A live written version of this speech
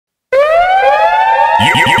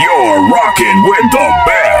You're rocking with the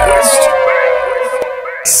best.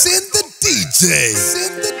 Send the DJ.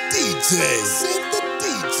 Send the DJ. Send the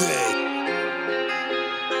DJ.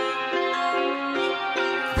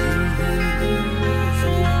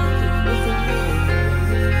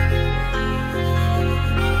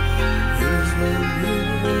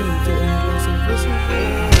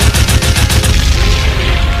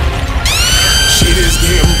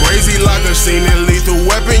 Like a scene in Lethal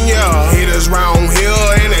Weapon, yeah. Hitters round here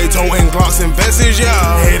and they toting Glocks and vests,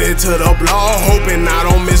 yeah. Headed to the block, hoping I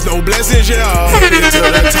don't miss no blessings, yeah. Headed to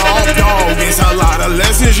the top, dog, it's a lot of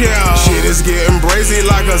lessons, yeah. Shit is getting brazy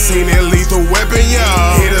like a scene in Lethal Weapon,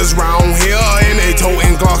 yeah. Hitters round here and they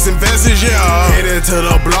toting Glocks and vests, yeah. Headed to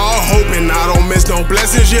the block, hoping I don't miss no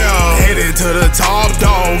blessings, yeah. Headed to the top,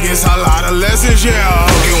 dog, it's a lot of lessons, yeah.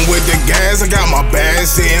 Fucking with the gas, I got my bag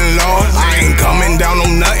sitting low. I ain't coming down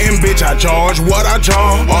on nothing, bitch, I charge what I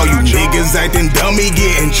charge. All you niggas acting dummy,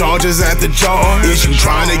 getting charges at the jar. Is you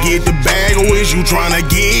tryna get the bag or is you tryna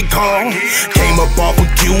get caught? Came up off a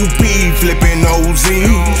QP, flipping OZ.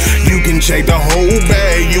 You can check the whole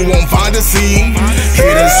bag, you won't find a C.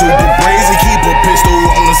 Hitter super crazy, keep a pistol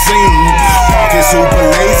on the scene. Pocket super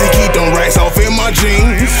lazy, keep them racks off in my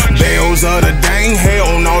jeans. Bells of the dang,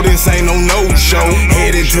 hell no, this ain't no no-show.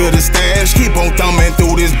 Headed to the stash, keep on thumbing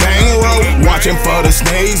through this bang road. Watching for the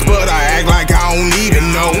snakes, but I act like I don't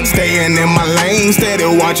even know. Staying in my lane, steady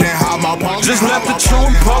watching how my pump. Just left the true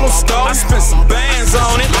polo store. I spent some bands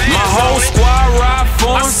on it. My whole squad ride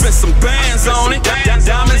for him. I spent some bands on it.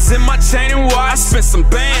 Diamonds in my chain and watch. I spent some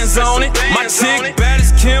bands on it. My chick bad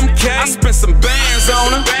as Kim K. I spent some bands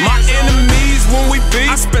on her. My enemies when we beat.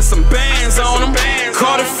 I spent some bands on them.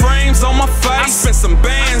 Carter frames on my face. I spent some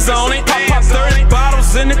bands on it. Pop 30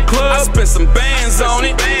 bottles in the club. I spent some bands on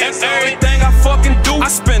it. And everything I fucking do, I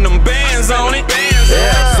spend them bands on it.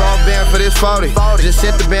 Yeah, soft band for this 40. Just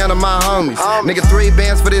sent the band to my homies. Nigga, 3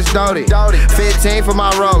 bands for this Doty. 15 for my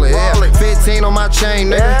roller, yeah. 15 on my chain,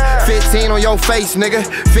 nigga. 15 on your face, nigga.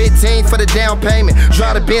 15 for the down payment.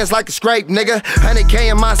 Drive the Benz like a scrape, nigga.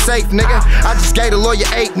 100K in my safe, nigga. I just gave the lawyer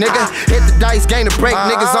 8, nigga. Hit the dice, gain the break,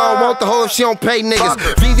 niggas. I don't want the hoe if she don't pay, niggas.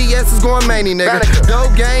 VVS is going many, nigga.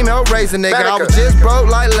 Dope game, help raise a nigga. I was just broke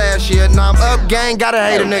like last year. Now I'm up, gang, gotta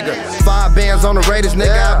hate a nigga. 5 bands on the Raiders,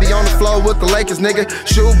 nigga. I be on the floor with the Lakers, nigga.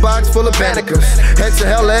 Shoebox full of Bannicas. Hex a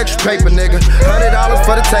hell extra paper, nigga. $100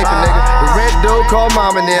 for the taper, nigga. The red dude called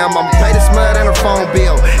mom and them. I'ma pay the smut and her phone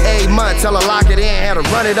bill. 8 months, tell her lock it in. Had to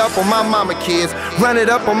run it up on my mama kids. Run it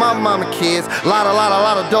up on my mama kids. Lot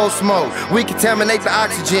of dope smoke. We contaminate the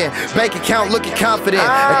oxygen. Bank account looking confident.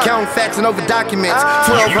 Accounting facts and over documents.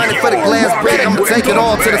 1200 for the glass bread. I'ma take it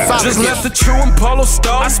all to the side. Just left the true and polo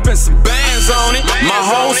store. I spent some bands on it. My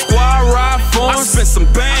whole squad ride for him. I spent some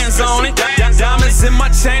bands on it. Diamonds in my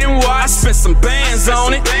chain and watch. I spent some bands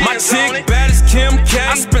on it. My chick bad as Kim K.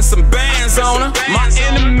 I spent some bands on her. My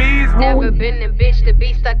enemies. Never been a bitch to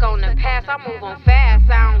be stuck on the past. I move on fast.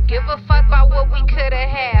 I don't give a fuck about what we coulda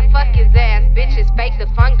had. Fuck his ass, bitches fake the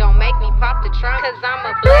funk. Don't make me pop the trunk. Cause I'm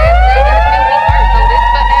a blast. They gotta feel me first. So this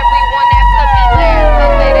for everyone that put me last.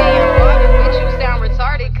 So say they ain't bothered, bitch, you sound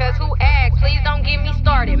retarded. Cause who asked? Please don't get me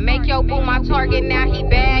started. Make your boo my target. Now he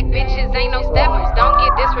back. Bitches ain't no steppers. Don't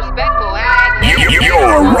get disrespectful.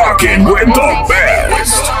 You're rocking with the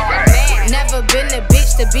best. Never been a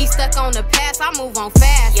bitch to be stuck on the past. I move on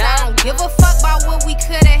fast. I don't give a fuck about what we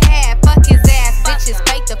coulda had. Fuck his ass. Bitches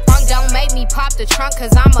fake the funk. Don't make me pop the trunk.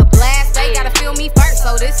 Cause I'm a blast. They gotta feel me first.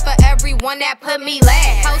 So this for everyone that put me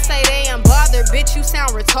last. Hoes say they ain't bothered. Bitch, you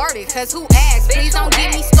sound retarded. Cause who asked? Please don't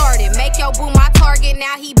get me started. Make your boo my target.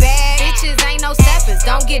 Now he bad. Bitches ain't no steppers.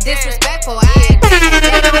 Don't get disrespectful. I ain't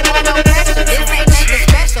they don't want no pressure. This ain't nothing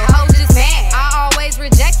special. Hoes just mad. I always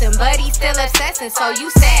reject him, but he still obsessing. So you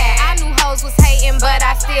sad. I knew hoes was hating, but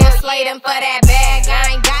I still slayed him for that bag.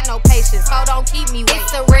 I ain't got no patience, so don't keep me waiting.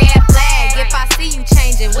 It's a red flag. If I see you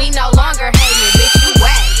changing, we no longer hating. Bitch, you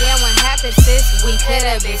whack. Then what happened, sis? We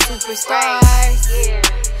could've been superstars.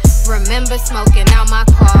 Remember smoking out my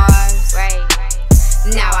cars.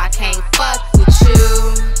 Now I can't fuck with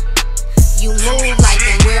you. You move like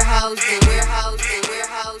them weird hoes, the weird hoes, the weird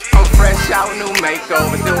hoes. I'm fresh out, new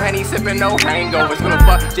makeover. Still Henny sipping, no hangovers. Gonna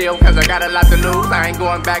fuck jail, cause I got a lot to lose. I ain't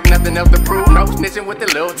going back, nothing else to prove. No snitching with the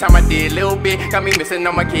little time I did, little bit. Got me missing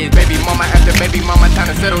on my kids. Baby mama after baby mama, time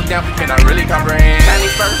to settle down. Can I really comprehend?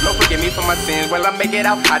 Chinese first, Lord forgive me for my sins. Well, I make it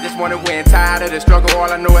out, I just wanna win. Tired of the struggle, all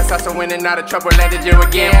I know is hustle, winning out of trouble. Landed you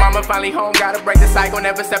again. Mama finally home, gotta break the cycle.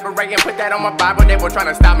 Never separate and put that on my Bible. They were trying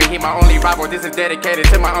to stop me, he my only rival. This is dedicated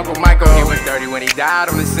to my Uncle Michael. He was 30 when he died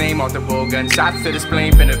on the scene. Multiple gunshots to the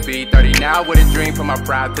spleen, finna beat 30 now with a dream, put my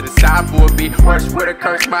pride to the side for a beat. Worse with a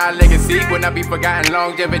curse, my legacy will not be forgotten.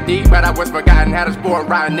 Longevity, but I was forgotten how to sport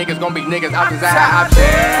riding. Niggas gon' be niggas, options I have options.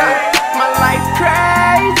 My life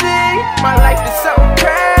crazy, my life is so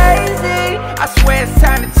crazy. I swear it's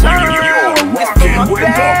time to turn around. This for my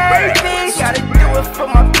baby, gotta do it for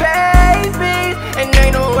my babies, and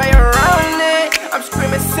ain't no way around it. I'm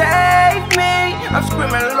screaming save me, I'm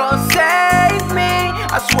screaming Lord save me.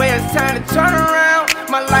 I swear it's time to turn around.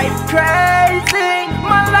 My life crazy,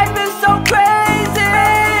 my life is so crazy.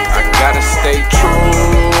 I gotta stay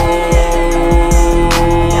true.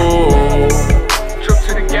 True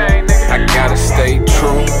to the game, nigga. I gotta stay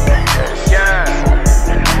true. Yeah.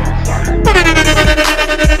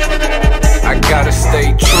 I gotta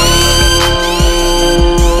stay true.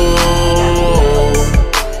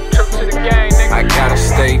 True to the game, nigga. I gotta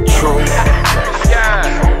stay true. Yeah.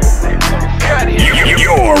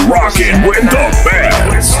 You're rocking with the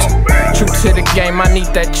best. True to the game, I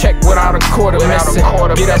need that check without a quarter missing.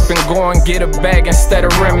 Get up and go and get a bag instead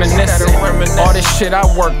of reminiscing. All this shit I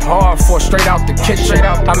worked hard for, straight out the kitchen.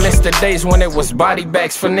 I miss the days when it was body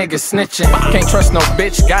bags for niggas snitching. Can't trust no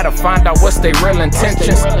bitch, gotta find out what's they real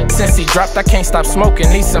intentions. Since he dropped, I can't stop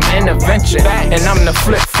smoking, need some intervention. And I'm the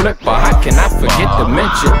flipper, how can I forget to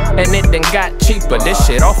mention? And it done got cheaper, this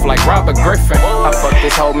shit off like Robert Griffin. I fucked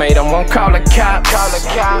this hoe, made him won't call the cops.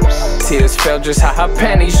 Tears fell just how her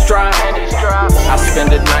panties dropped. I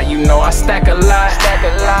spend it now, you know I stack a lot.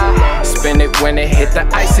 Spend it when it hit the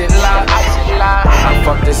ice, it lock. I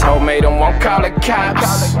fucked this hoe, made him won't call the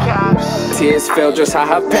cops. Tears fell just how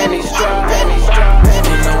her panties dropped.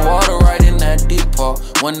 In the water, right in that deep part.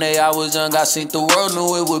 One day I was young, I seen the world,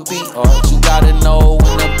 knew it would be hard. You gotta know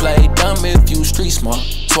when to play dumb if you street smart.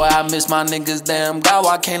 That's why I miss my niggas, damn God,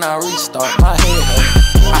 why can't I restart? My head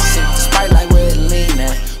hurt. I sip the Sprite like where it lean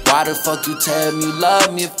at. Why the fuck you tell me you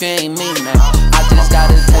love me if you ain't mean that? I just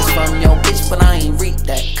got a text from your bitch, but I ain't read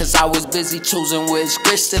that. Cause I was busy choosing which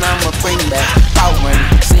Christian I'ma bring back. Out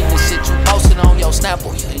running, seen the shit you posted on your Snap,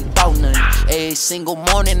 boy, you ain't bout nothing. Every single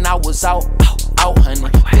morning I was out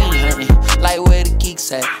hunting, fiend hunting, like where the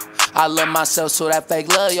geeks at. I love myself, so that fake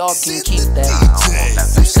love, y'all can keep that.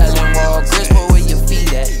 You selling raw grits, but where your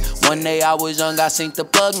feet at? One day I was young, I seen the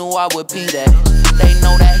plug, knew I would be that. They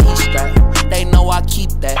know that he's strapped, they know I keep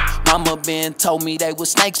that. Mama been told me they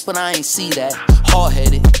was snakes, but I ain't see that.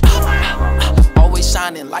 Hard-headed, always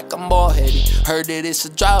shining like I'm bald-headed. Heard that it's a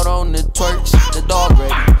drought on the twerks, the dog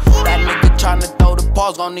ready. That nigga tryna throw the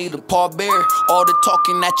paws, gon' need a pallbearer. All the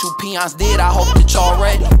talking that you peons did, I hope that y'all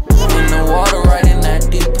ready. In the water, right in that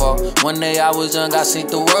deep part. One day I was young, I seen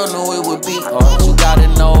the world, knew it would be hard. You gotta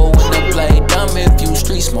know when to play dumb if you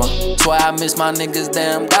street smart. That's why I miss my niggas,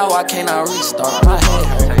 damn God, why can't I restart? My head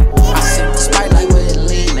hurt. I sip the Sprite like where it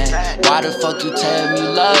lean at. Why the fuck you tell me you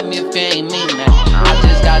love me if you ain't mean that? I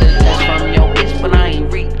just got a text from your bitch, but I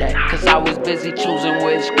ain't read that. Cause I was busy choosing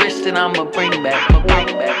which Christian I'ma bring back.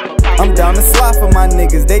 I'm down to slide for my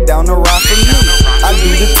niggas, they down to ride for me. I do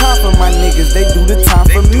the time for my niggas, they do the time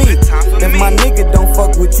for me. If my nigga don't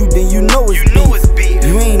fuck with you, then you know it's beef.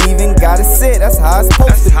 You ain't even gotta say it, that's how it's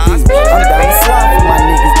supposed to be. I'm down to slide for my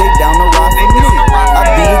niggas, they down to ride for me. I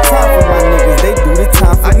do the time for my niggas, they do the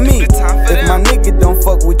time for me. If my nigga don't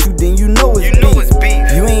fuck with you, then you know it's beef.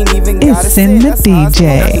 You ain't even gotta say it, that's how it's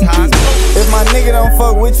supposed to be. If my nigga don't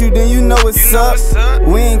fuck with you, then you know it's up.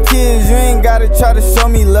 We ain't kids, you ain't gotta try to show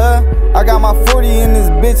me love. I got my 40 in this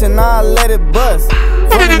bitch and I let it bust.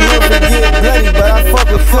 Funny never get bloody, but I fuck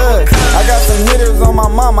with cuz. I got some hitters on my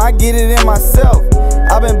mama, I get it in myself.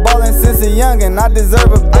 I been ballin' since a youngin', I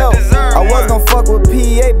deserve a belt. I was gon' fuck with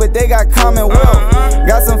PA, but they got Commonwealth.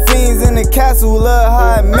 Got some fiends in the castle who love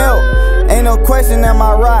how it melt. Ain't no question am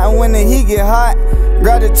I riding when the heat get hot.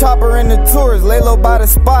 Grab the chopper in the tours, lay low by the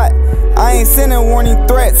spot. I ain't sending warning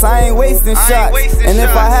threats, I ain't wasting shots. And if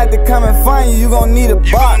I had to come and find you, you gon' need a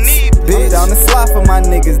box. Bitch, down the slide for my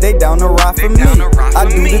niggas, they down to ride for me. I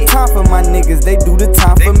do the time for my niggas, they do the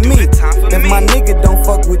time for me. If my nigga don't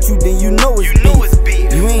fuck with you, then you know it's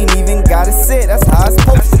beef. You ain't even gotta say it, that's how it's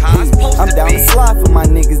supposed to be. I'm down to slide for my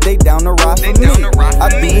niggas, they down to ride for me. I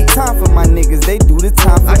do the time for my niggas, they do the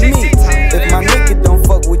time for me. If my nigga don't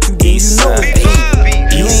fuck with you, then you know it's beef.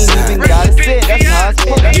 You ain't even gotta say it, that's how it's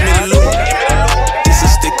supposed to be. This a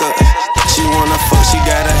sticker. She wanna fuck, she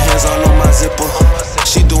got her hands all on my zipper.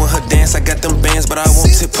 She doing her dance, I got them bands, but I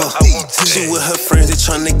won't tip her. She with her friends, they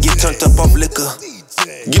tryna get turned up off liquor.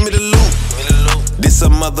 Give me the loot, this a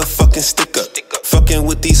motherfucking sticker. Fucking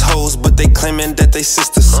with with these hoes, but they claiming that they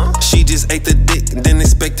sisters. She just ate the dick, then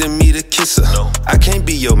expecting me to kiss her. I can't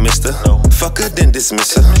be your mister. Fuck her, then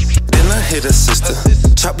dismiss her. Then I hit her sister.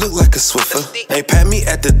 Chop look like a Swiffer. Ain't pat me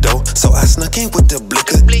at the door, so I snuck in with the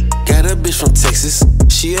blicker. Got a bitch from Texas,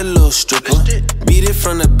 she a little stripper. Beat it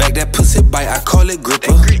from the back, that pussy bite, I call it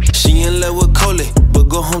gripper. She in love with Coley, but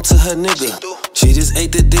go home to her nigga. She just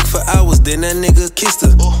ate the dick for hours, then that nigga kissed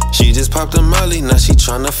her. She just popped a molly, now she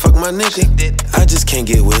tryna fuck my nigga. I just can't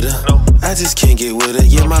get with her, I just can't get with her.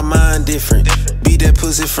 Yeah, my mind different. Beat that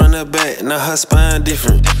pussy from the back, now her spine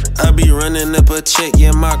different. I be running up a check,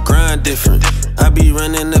 yeah, my grind different. I be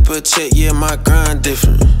running up a check, yeah, my grind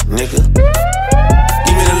different. Nigga,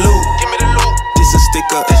 give me the loot, this a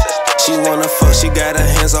stick up. She wanna fuck, she got her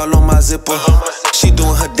hands all on my zipper. She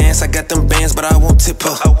doing her dance, I got them bands, but I won't tip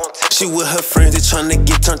her. She with her friends, they tryna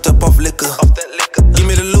get turned up off liquor. Give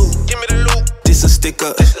me the loot, this a stick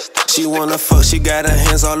up. She wanna fuck, she got her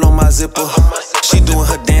hands all on my zipper. She doing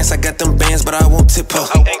her dance, I got them bands, but I won't tip her.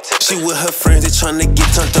 She with her friends, they tryna get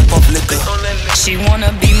turned up off liquor. She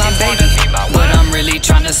wanna be my baby, but I'm really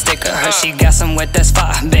tryna stick her. She got some wet that's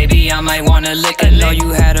fire, baby, I might wanna lick it. Know you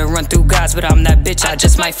had to run through guys, but I'm that bitch, I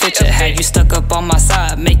just might fit you. Had you stuck up on my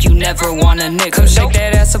side, make you never wanna nick. Come shake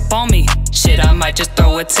that ass up on me, shit, I might just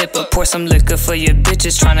throw a tip up. Pour some liquor for your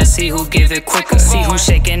bitches, tryna see who give it quicker. See who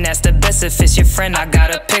shaking, that's the best. If it's your friend, I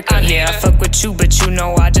gotta pick her. Yeah, I fuck with you, but you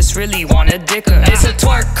know I just really wanna dick her. It's a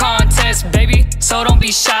twerk contest, baby, so don't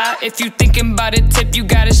be shy. If you thinking about a tip, you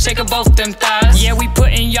gotta shake up both them thighs. Yeah, we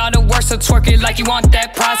putting y'all to work, so twerk it like you want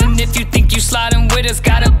that prize. And if you think you sliding with us,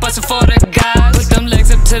 gotta bust it for the guys. Put them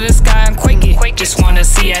legs up to the sky and quake it. Just wanna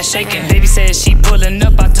see ass shaking. Baby said she pulling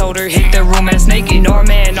up, I told her hit the room ass naked.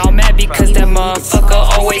 Norman all mad because that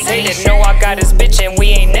motherfucker always hated. Know I got his bitch and we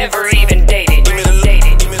ain't never even dated.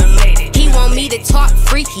 He want me to talk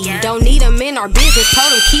freaky, don't need him in our business.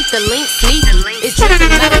 Told him keep the link sneaky. It's just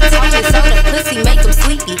another talking, so the pussy make him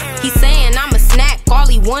sleepy. He saying I'm a snack, all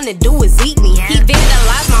he wanna do is eat me. He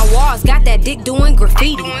vandalized my walls, got that dick doing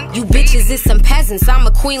graffiti. You bitches is some peasants, I'm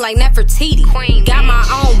a queen like Nefertiti. Got my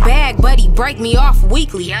own bag, but he break me off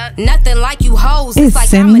weekly. Nothing like you hoes, it's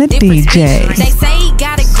like I'm a different species. They say he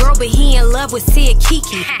got a girl, but he in love with Sid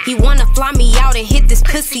Kiki. He wanna fly me out and hit this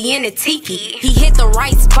pussy in a tiki. He hit the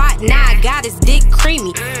right spot, now I got his dick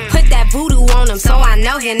creamy. Put that voodoo on him, so I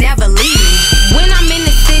know he'll never leave me. When I'm in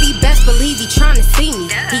the city, best believe he tryna see me.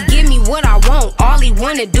 He give me what I want, all he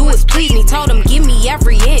wanna do is please me. Told him give me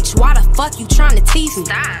every inch, why the fuck you tryna tease me?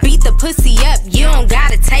 Beat the pussy up, you don't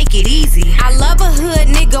gotta take it easy. I love a hood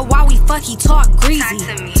nigga, while we fuck he talk greasy.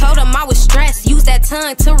 Told him I was stressed, use that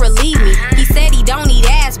tongue to relieve me. He said he don't eat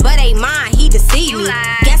ass, but ain't mine, he deceived me.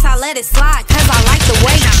 Guess I let it slide, cause I like the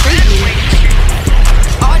way he treat me.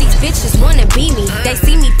 All these bitches wanna be me. They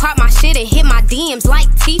see me pop my shit and hit my DMs like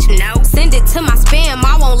teach me. Send it to my spam,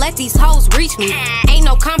 I won't let these hoes reach me. Ain't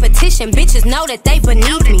no competition, bitches know that they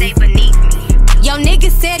beneath me. Yo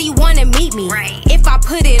nigga said he wanna meet me. If I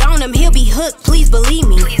put it on him, he'll be hooked, please believe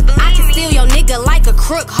me. I can steal your nigga like a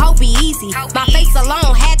crook, hope he easy. My face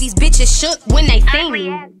alone had these bitches shook when they see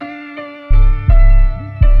me.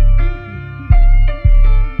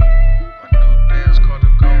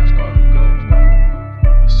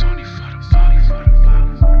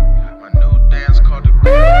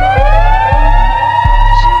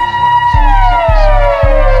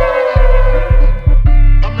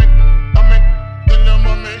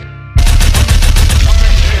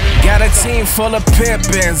 Team full of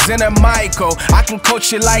Pippins and a Michael. I can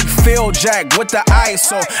coach you like Phil Jack with the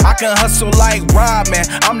ISO. I can hustle like Rodman,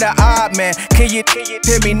 I'm the odd man. Can you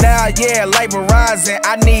hear me now? Yeah, like Verizon.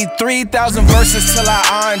 I need 3,000 verses till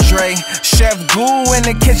I Andre. Chef Goo in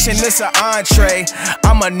the kitchen, it's an entree.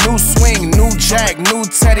 I'm a new swing, new jack, new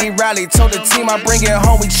Teddy Riley. Told the team I bring it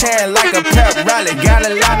home, we chant like a pep rally. Got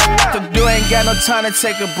a lot to do, ain't got no time to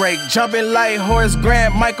take a break. Jumping like Horace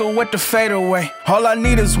Grant, Michael with the fadeaway. All I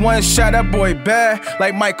need is one shot, that boy bad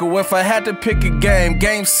like Michael. If I had to pick a game,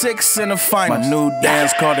 game 6 in the finals. My new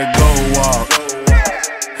dance called the Go Walk.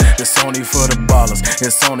 It's only for the ballers,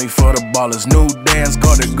 it's only for the ballers. New dance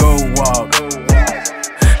called the Go Walk.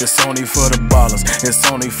 It's only for the ballers,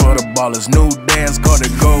 it's only for the ballers. New dance called the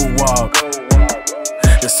Go Walk.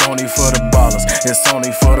 It's only for the ballers, it's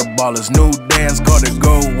only for the ballers. New dance called the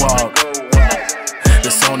Go Walk.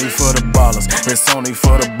 It's only for the ballers. It's only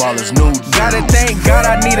for the ballers. New gotta thank God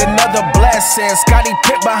I need another blessing. Scotty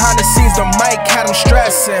Pitt behind the scenes, the mic had him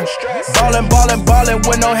stressing. Ballin', ballin', ballin'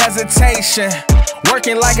 with no hesitation.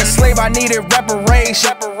 Working like a slave, I needed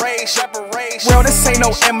reparation. Well, this ain't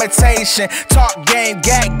no imitation. Talk game,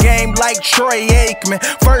 gag game like Troy Aikman.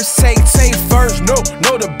 First take first, no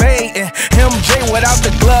debating. MJ without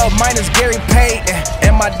the glove, minus Gary Payton.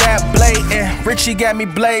 And my dad blatant, Richie got me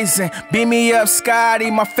blazing. Beat me up,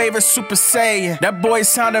 Scotty, my favorite Super Saiyan. That boy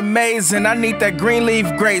sound amazing, I need that green leaf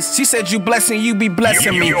grace. She said you blessing, you be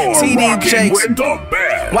blessing me. TD Jakes,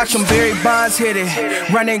 watch them Barry Bonds hit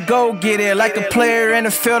it. Run and go get it, like a player in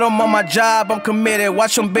the field, I'm on my job, I'm committed.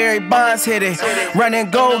 Watch them Barry Bonds hit it. Run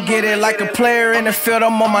and go get it, like a player in the field,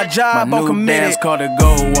 I'm on my job, I'm committed. My new dance called the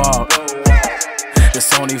Go Walk.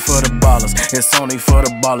 It's only for the ballers, it's only for the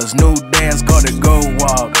ballers. New dance called the Go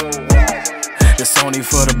Walk. It's only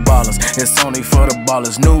for the ballers, it's only for the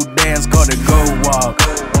ballers. New dance called the Go Walk.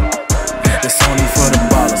 It's only for the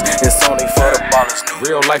ballers, it's only for the ballers.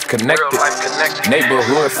 Real life connected,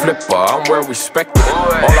 neighborhood flipper, I'm well respected.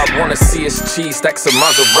 All I wanna see is cheese, stacks of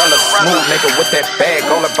mozzarella. Smooth nigga with that bag,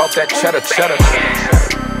 all about that cheddar.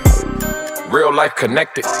 Real life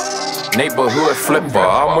connected, neighborhood flipper,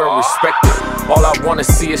 I'm well respected. All I wanna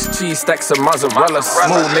see is cheese, stacks of mozzarella.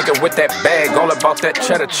 Smooth nigga with that bag, all about that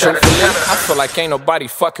cheddar. I feel like ain't nobody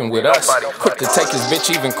fucking with us. Quick to take his bitch,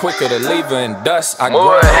 even quicker to leave her in dust. I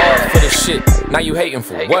grind hard for this shit, now you hating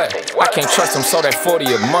for what? I can't trust him, so that 40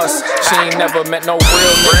 a must. She ain't never met no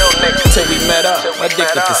real nigga till we met up.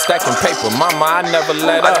 Addicted to stacking paper, mama, I never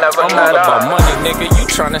let up. I'm all about money, nigga, you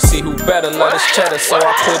tryna see who better. Love this cheddar, so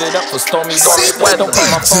I put it up for stormy weather. Don't put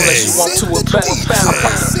my phone unless you want to or better. I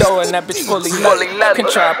pop the door and that bitch fully leather. Can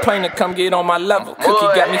try a plane to come get on my level. Cookie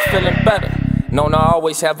got me feeling better. Known I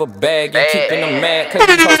always have a bag and keeping them mad. Cause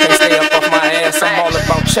you folks can't stay up off my ass. I'm all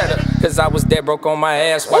about cheddar. Cause I was dead broke on my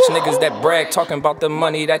ass. Watch niggas that brag talking about the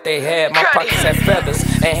money that they had. My pockets had feathers.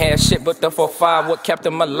 Ain't had shit but the 4-5. What kept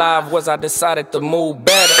them alive was I decided to move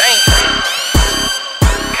better.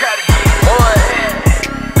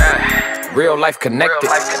 Real life connected,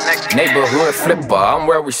 neighborhood flipper, I'm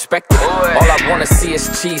well respected. All I wanna see is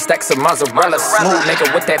cheese, stacks of mozzarella. Smooth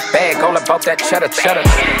nigga with that bag, all about that cheddar.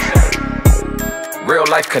 Real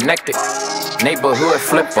life connected, neighborhood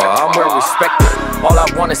flipper, I'm well respected. All I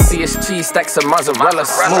wanna see is cheese, stacks of mozzarella.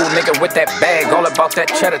 Smooth nigga with that bag, all about that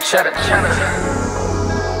cheddar.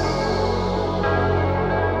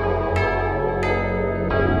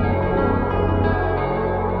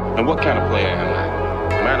 And what kind of player am I?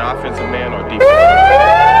 Am I an offensive man or defensive?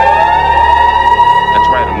 That's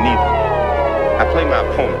right, I'm neither. I play my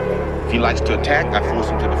opponent. If he likes to attack, I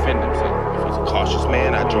force him to defend himself. If he's a cautious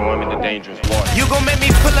man, I draw him into dangerous water. You gon' make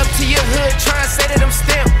me pull up to your hood, try and say that I'm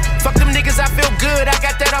still. Fuck them niggas, I feel good, I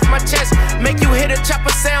got that off my chest. Make you hit a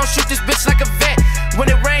chopper sound, shoot this bitch like a vet. When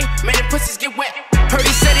it rain, man, them pussies get wet. Heard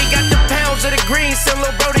he said he got the pounds of the green, send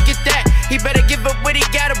lil' bro to get that. He better give up what he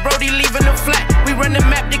got, a Brody leaving him flat. We run the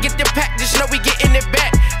map to get the pack, just know we getting it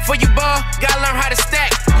back. For you ball, gotta learn how to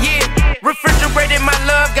stack, yeah. Refrigerated my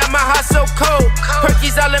love, got my heart so cold.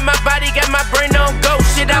 Perky's all in my body, got my brain on go.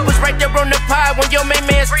 Shit, I was right there on the pod when your main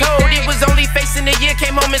man's told. He was only facing a year,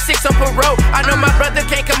 came home in 6 on parole. I know my brother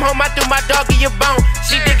can't come home, I threw my doggy a bone.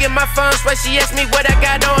 She digging my phone, but she asked me what I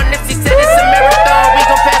got on. If she said it's a marathon, we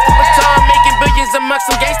gon' pass the baton. Making billions amongst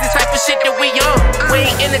some gangsters, type of shit that we on. We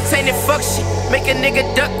ain't entertaining fuck shit, make a nigga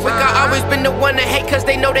duck quick. I always been the one to hate, cause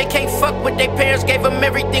they know they can't fuck with their parents. Gave them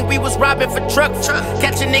everything, we was robbing for trucks.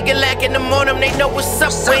 Catch a nigga lacking them on them, they know what's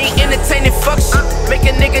up. We ain't entertaining fuck shit, make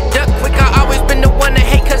a nigga duck quick. I always been the one to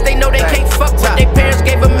hate, cause they know they can't fuck with their parents.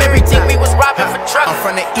 Gave them everything, we was robbing for trucks. I'm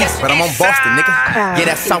from the east, but I'm on Boston, nigga. Yeah,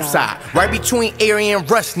 that's south side, right between Erie and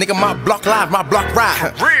Rush, nigga. My block live, my block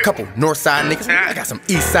ride. Couple north side niggas, I got some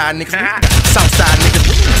east side niggas, I got some south side niggas,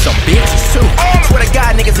 some bitches too. Swear to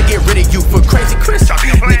God, niggas will get rid of you for crazy Chris.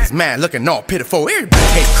 Niggas mad, looking all pitiful, everybody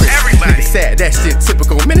hate Chris. Niggas sad, that shit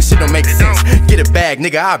typical, man, this shit don't make sense. Get a bag,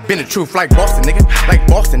 nigga, I've been the truth like Boston, nigga. Like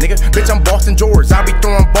Boston, nigga. Bitch, I'm Boston George. I be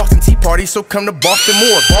throwing Boston tea parties, so come to Boston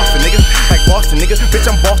more. Boston, nigga. Like Boston, nigga. Bitch,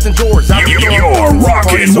 I'm Boston George. I be throwing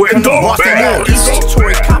Boston tea parties, so come to Boston more. DJ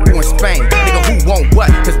Tory Capo in Spain. Nigga, who want what?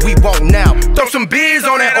 Cause we won't now. Throw some beers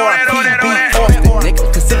on that RIP Austin,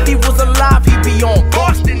 nigga. Cause if he was alive, he'd be on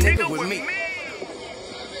Boston, nigga, with me.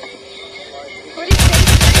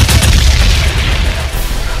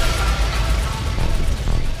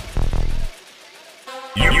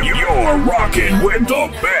 You're rocking with the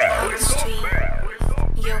best.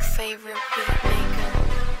 Your favorite beat maker.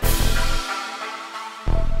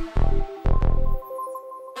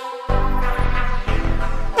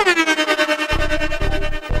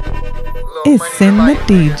 It's Send the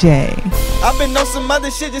DJ. I've been on some other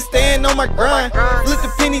shit, just staying on my grind. Flip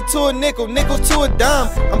the penny to a nickel, nickel to a dime.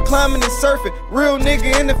 I'm climbing and surfing, real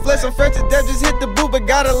nigga in the flesh. I'm fresh to death, just hit the boot, but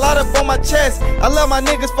got a lot up on my chest. I love my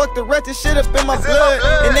niggas, fuck the ratchet shit up in my blood.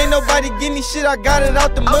 And ain't nobody give me shit, I got it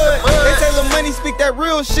out the mud. They say Lil Money speak that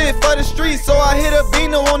real shit for the streets, so I hit up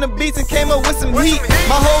Bino on the beats and came up with some heat.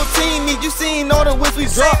 My whole team meet, you seen all the whips we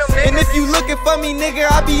drop. And if you looking for me, nigga,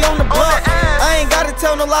 I be on the block. I ain't gotta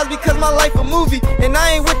tell no lies because my life a movie, and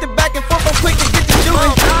I ain't with the back and forth, I'm quick to get the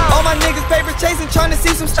shooting. All my niggas paper chasing, trying to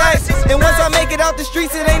see some stacks. And once I make it out the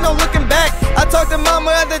streets, it ain't no looking back. I talked to mama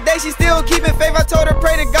the other day, she still keeping faith. I told her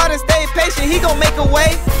pray to God and stay patient, he gon' make a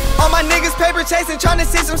way. All my niggas paper chasing, trying to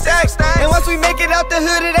see some stacks. And once we make it out the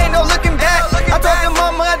hood, it ain't no looking back. I talked to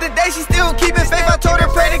mama the other day, she still keeping faith. I told her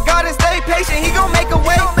pray to God and stay patient, he gon' make a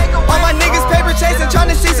way. All my niggas paper chasing, trying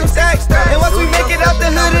to see some stacks. And once we make it out the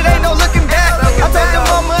hood, it ain't no looking back. I talked to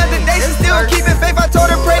mama the other day, she still keeping faith. I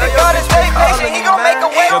told her pray to God and stay patient, he gon' make a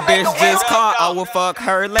way. Your bitch just called, I will fuck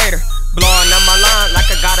her later. Blowing up my line like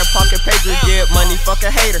I got a pocket pager. Get money, fuck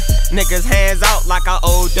a hater. Niggas hands out like I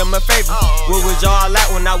owed them a favor. Where was y'all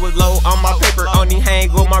at when I was low on my paper? Only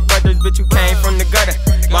hang with my brothers, bitch, you came from the gutter.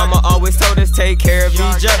 Mama always told us take care of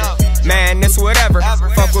each other. Man, it's whatever.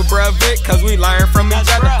 Fuck with bruh Vic, cause we learn from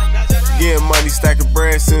each other. Getting money, stacking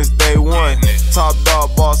bread since day one. Top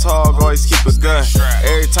dog, boss hog, always keep a gun.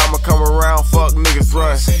 Every time I come around, fuck niggas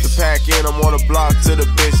run. The pack in, I'm on the block till the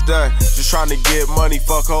bitch done. Just trying to get money,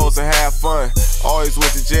 fuck hoes and have fun. Always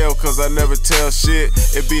went to jail cause I never tell shit.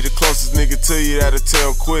 It be the closest nigga to you that'll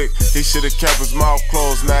tell quick. He should've kept his mouth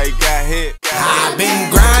closed, now he got hit. I've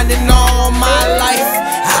been grinding all my life.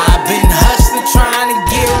 I've been hustling, trying to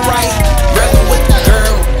get right. Whether with the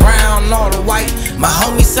girl, brown or the white. My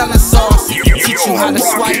homie selling sauce, teach you how to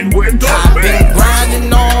swipe. I've been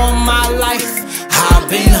grinding all my life. I've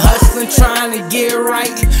been hustling, trying to get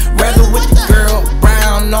right. Whether with the girl,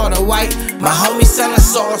 brown or the white. My homie selling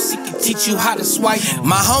sauce, he can teach you how to swipe.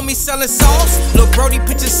 My homie selling sauce, lil' Brody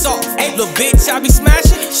pitches soft. Lil' bitch, I be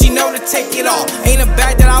smashing, she know to take it off. Ain't a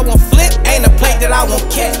bag that I won't flip, ain't a plate that I won't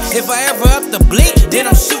catch. If I ever up the blink, then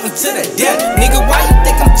I'm shooting to the death. Nigga, why you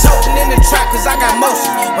think I'm toting in the trap? Cause I got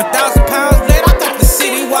motion. 1,000 pounds later, I got the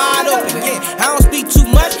city wide open. Yeah, I don't speak too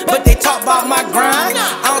much, but they talk about my grind.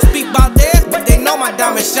 I don't speak about theirs, but they know my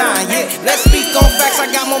diamond shine. Yeah, let's speak on facts, I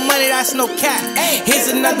got more money, that's no cap. Here's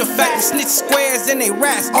another fact, the snitch squares and they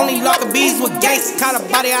rats. Only locker bees with gangsters, caught a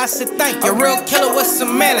body, I said thank you. A real killer with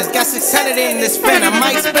some manners, got 600 in this phantom.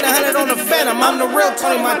 Might spend 100 on the phantom, I'm the real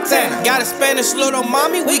Tony Montana. Got a Spanish little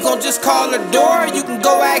mommy, we gon' just call her door. You can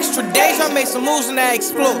go extra days, I make some moves and I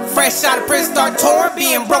explode. Fresh out of prison, start touring,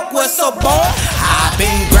 being broke was so bored. I've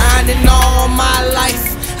been grinding all my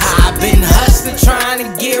life. I've been hustling, trying to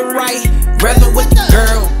get right. Whether with the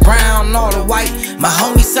girl, brown or the white. My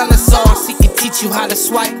homie selling sauce, he can teach you how to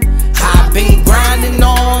swipe. I've been grinding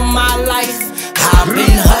all my life. I've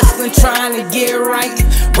been hustling, trying to get right.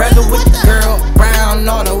 Whether with the girl, brown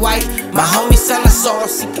or the white. My homie selling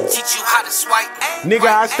sauce, he can teach you how to swipe. Nigga,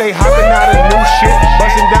 I stay hopping out of new shit,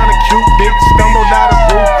 busting down a cute dick, stumbled out of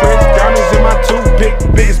blue clips, diamonds in my toothpick,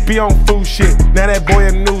 biggest be on food shit. Now that boy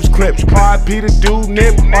a news clips, RIP the dude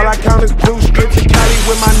nip, all I count is blue strips. Cali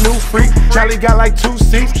with my new freak, Charlie got like 2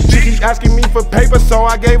 seats. She keep asking me for paper, so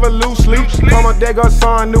I gave her loose leaf. Mama Dago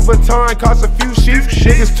saw a new baton, cost a few sheets.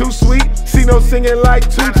 Niggas too sweet, see no singing like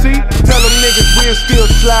Tootsie. Tell them niggas we'll still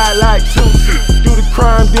slide like Tootsie. Do the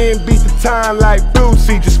crime, then beat the time like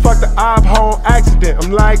Bootsy. Just fuck the op home accident,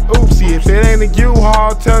 I'm like oopsie. If it ain't a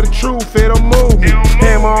U-Haul, tell the truth, it don't move me.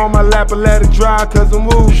 Hammer on my lap, I let it dry cause I'm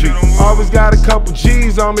woozy. Always got a couple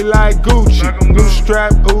G's on me like Gucci. Blue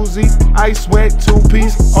strap, Uzi, ice wet,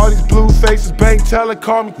 2-piece. All these blue faces, bank teller,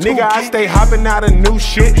 call me Nigga, I stay hopping out of new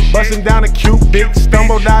shit, busting down a cute bitch,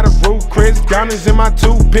 stumbled out of Ruth Chris, diamonds in my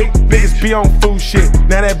toothpick, biggest be on food shit.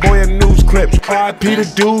 Now that boy a news clips, RIP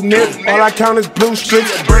the dude nip, all I count is blue strips.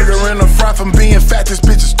 Burger and a fry from being fat, this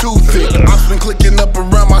bitch is too thick. I've been clicking up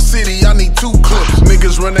around my city, I need 2 clips.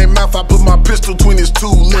 Niggas run their mouth, I put my pistol between his 2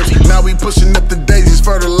 lips. Now we pushing up the daisies,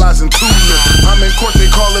 fertilizing tulips. I'm in court, they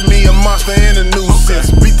calling me a monster in a nuisance.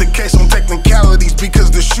 Beat the case on technicalities because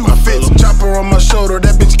the shoe fits. Chopper on my shoulder,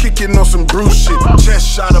 that bitch kicking on some bruise shit. Chest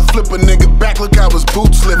shot, a flip a nigga back, look how his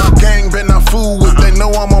boots slip. Gang been not fool with, they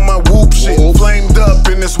know I'm on my whoop shit. Flamed up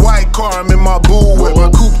in this white car, I'm in my boo whip. I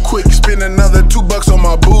coupe quick, spend another $2 on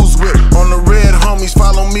my booze whip. On the red homies,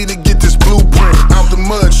 follow me to get this blueprint. Out the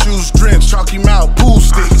mud, shoes drenched, chalky mouth, pool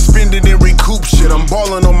stick. Spend it and recoup shit, I'm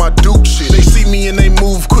ballin' on my Duke shit. They see me and they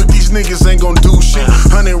move quick, these niggas ain't gon' do shit.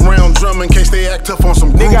 100 round drum in case they act tough on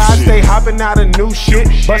some Nigga, I shit. stay hopping out of new shit.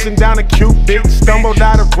 Bustin' down a Cupid. Stumbled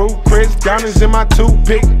out of roof, Chris. Diamonds in my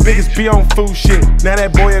toothpick. Niggas be on food shit. Now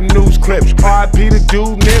that boy a news clip. R.I.P. the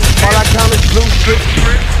dude, nip. All I count is blue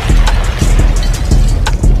strips.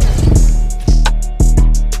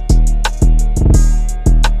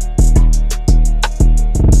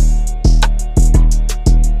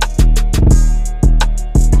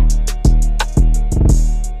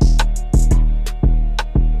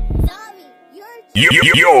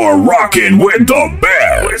 You're rocking with the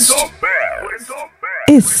best.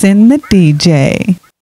 It's in the DJ.